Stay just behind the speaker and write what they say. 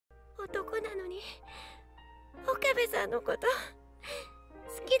男なのに岡部さんのこと好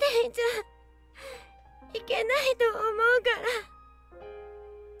きでいちゃいけないと思うか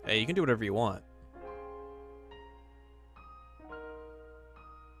ら。 Hey, you can do whatever you want.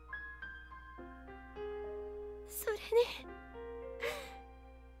 それに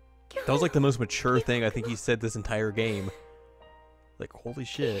That was like the most mature thing I think he said this entire game. Like, holy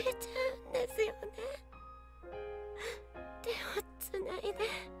shit. ですよね。手をつないで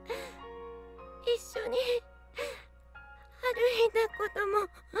一緒に歩いたことも、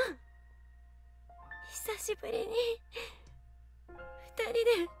久しぶりに二人で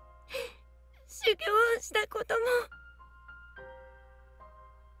修行をしたことも、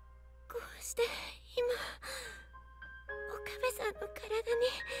こうして今岡部さんの体に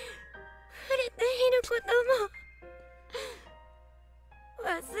触れていることも忘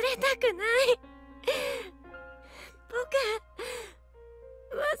れたくない。僕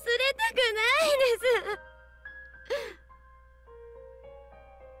忘れたくないです。だ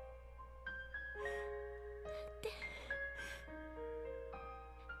って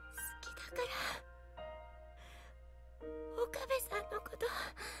好きだから岡部さんのこと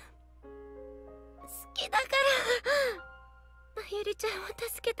好きだから、まゆりちゃんを助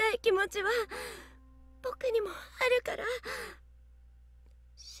けたい気持ちは僕にもあるから、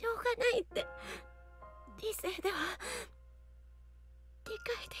しょうがないって理性では理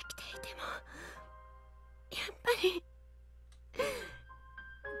解できていても、やっぱり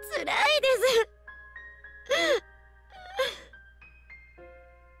辛いです。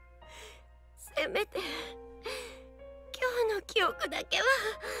せめて今日の記憶だけは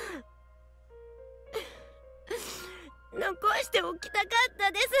残しておきたかっ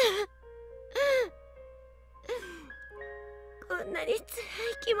たです。こんなに辛い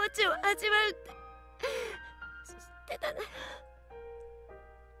気持ちを味わうって知ってたなら、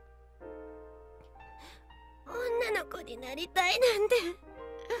女の子になりたいなんて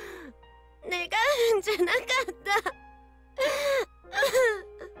願うんじゃなかった。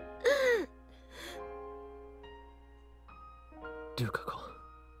ルカ子、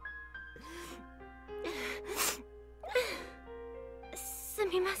す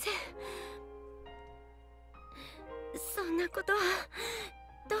みません。そんなことは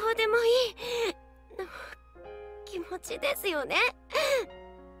どうでもいいの気持ちですよね。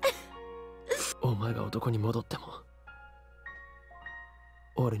お前が男に戻っても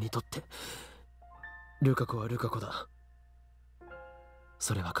俺にとってルカ子はルカ子だ。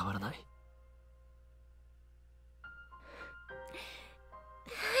それは変わらない。は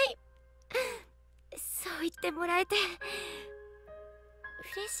い、そう言ってもらえて嬉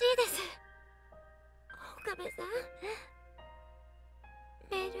しいです。岡部さん、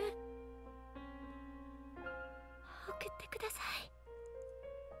メール送ってください。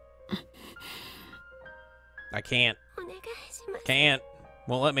I can't. お願いします。 Can't.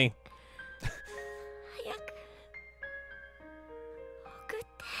 Won't let me. 早く送って。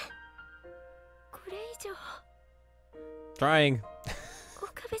これ以上 Trying.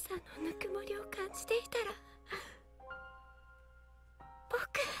 岡部さんのぬくもりを感じていたら、僕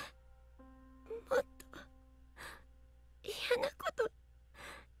もっと嫌なこと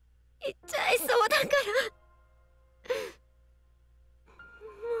言っちゃいそうだから、も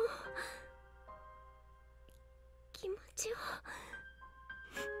う気持ちを我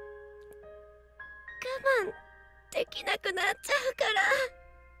慢できなくなっちゃうから。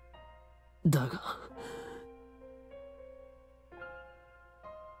だが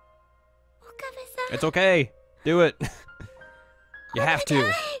岡部さん、 It's okay. Do it. You have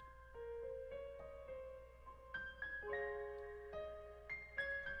to.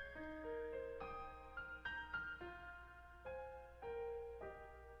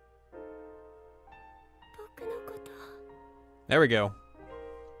 僕のこと There we go. 覚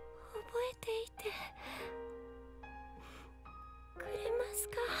えていてくれます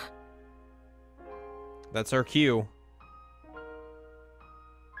か？ That's our cue.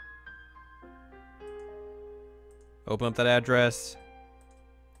 Open up that address.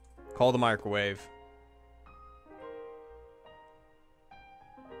 Call the microwave.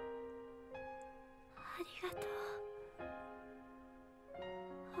 ありがとう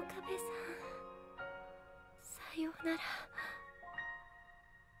岡部さん。さようなら。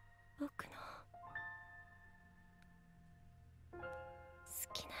僕の好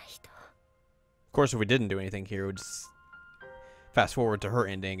きな人。 Of course, if we didn't do anything here, we'd just fast forward to her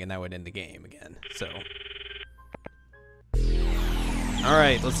ending, and that would end the game again. So, all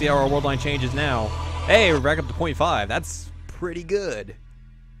right, let's see how our world line changes now. Hey, we're back up to 0.5. That's pretty good.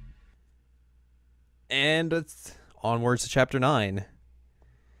 And it's onwards to chapter 9,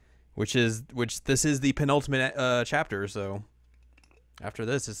 which this is the penultimate chapter. So after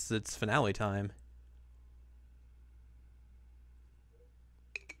this, it's finale time.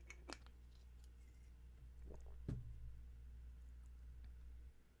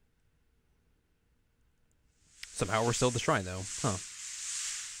 Somehow we're still at the shrine, though. Huh.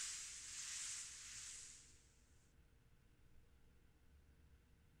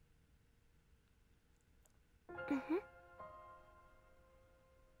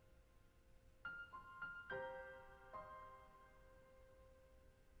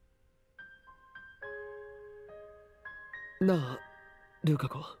なあ、ルカ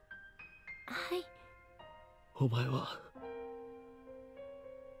子。はい。お前は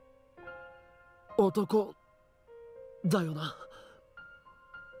男だよな。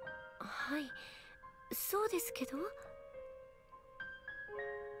はい、そうですけど。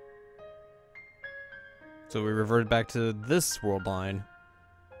So we reverted back to this world line.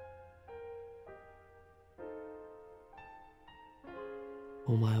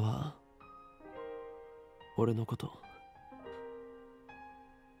 お前は俺のこと好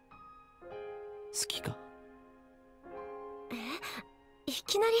きか？い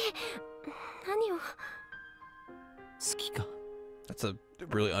きなり何を？好きか？ That's a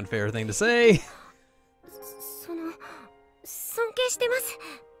really unfair thing to say. その尊敬してます。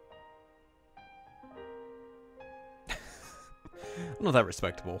Not that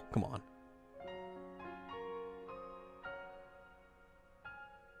respectable. Come on.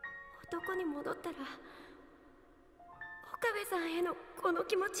 男に戻ったら岡部さんへのこの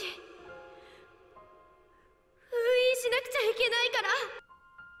気持ち封印しなくちゃいけないから。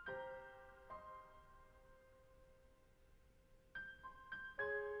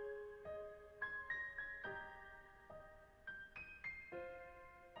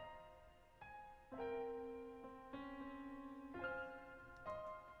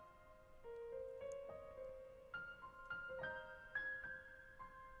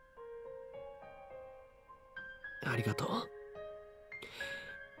ありがとう。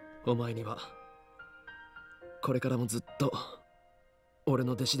お前にはこれからもずっと俺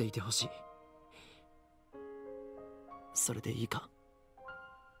の弟子でいてほしい。それでいいか？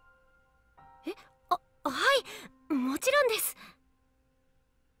はい、もちろんです。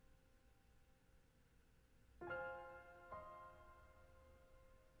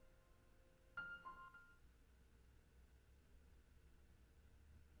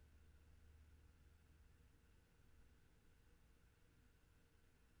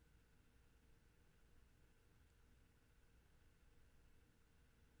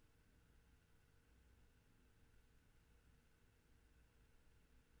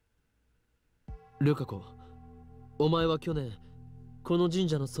ルカ子、お前は去年この神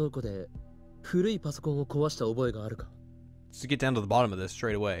社の倉庫で古いパソコンを壊した覚えがあるか？ Just to get down to the bottom of this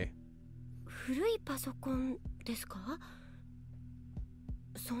straight away. 古いパソコンですか？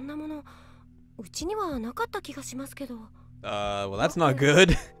そんなものうちにはなかった気がしますけど。Well, that's not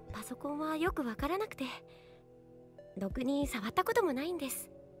good. パソコンはよくわからなくて、ろくに触ったこともないんです。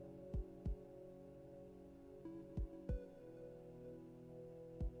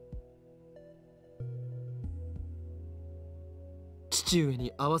父上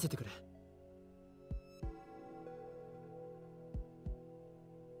に会わせてくれ。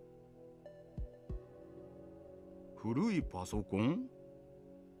古いパソコン？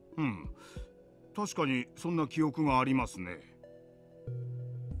確かにそんな記憶がありますね。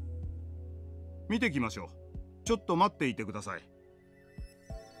見てきましょう。ちょっと待っていてください。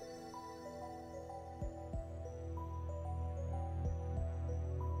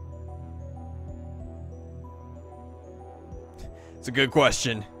It's a good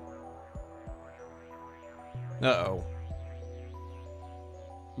question. Uh-oh.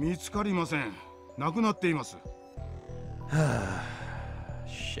 見つかりません。なくなっています。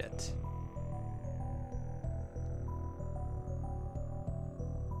Shit.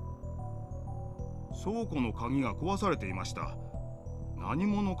 倉庫の鍵が壊されていました。何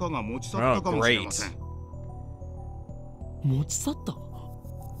者かが持ち去ったかもしれません。持ち去った？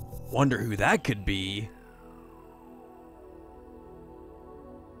 Wonder who that could be.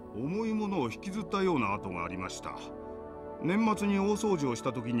 重いものを引きずったような跡がありました。年末に大掃除をし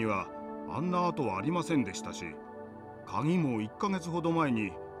た時にはあんな跡はありませんでしたし、鍵も1ヶ月ほど前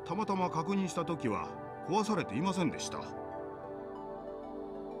にたまたま確認した時は壊されていませんでした。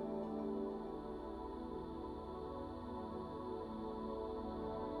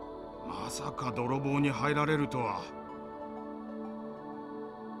まさか泥棒に入られるとは。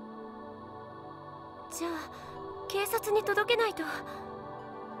じゃあ警察に届けないと。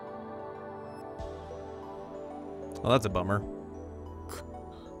Well, that's a bummer.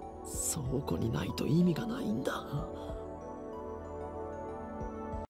 倉庫にないと意味がないんだ。